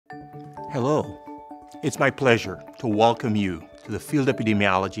Hello. It's my pleasure to welcome you to the Field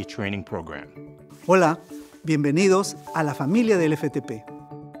Epidemiology Training Program. Hola, bienvenidos a la familia del FTP.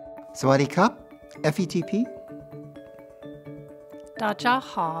 Sawadee FETP. 大家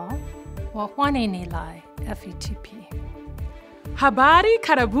好，我欢迎你来 FETP. Habari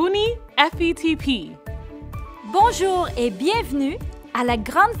karibuni FETP. Bonjour et bienvenue à la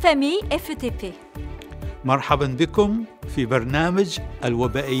grande famille FETP. مرحبا بكم في برنامج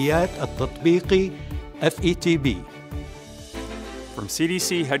الوبائيات التطبيقي FETP. From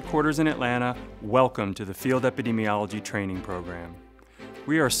CDC headquarters in Atlanta, welcome to the Field Epidemiology Training Program.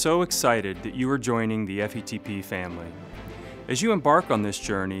 We are so excited that you are joining the FETP family. As you embark on this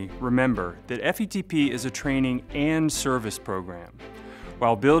journey, remember that FETP is a training and service program.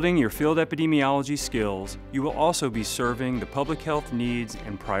 While building your field epidemiology skills, you will also be serving the public health needs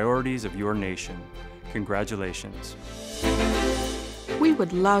and priorities of your nation. Congratulations. We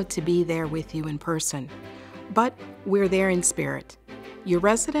would love to be there with you in person, but we're there in spirit. Your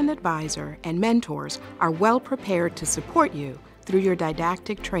resident advisor and mentors are well prepared to support you through your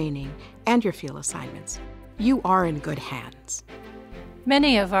didactic training and your field assignments. You are in good hands.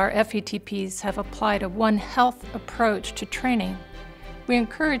 Many of our FETPs have applied a One Health approach to training. We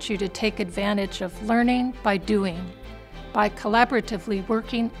encourage you to take advantage of learning by doing, by collaboratively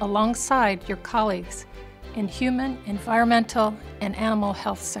working alongside your colleagues in human, environmental, and animal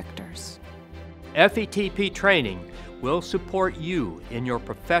health sectors. FETP training will support you in your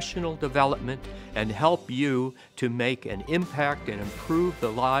professional development and help you to make an impact and improve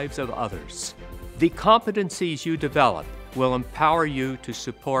the lives of others. The competencies you develop will empower you to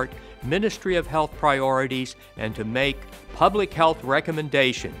support Ministry of Health priorities and to make public health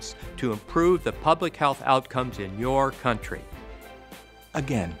recommendations to improve the public health outcomes in your country.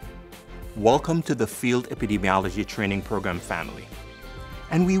 Again, welcome to the Field Epidemiology Training Program family.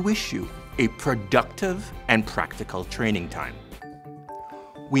 And we wish you a productive and practical training time.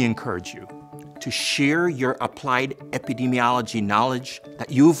 We encourage you to share your applied epidemiology knowledge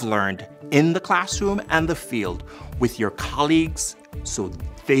that you've learned in the classroom and the field with your colleagues so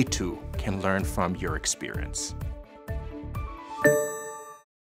they too can learn from your experience.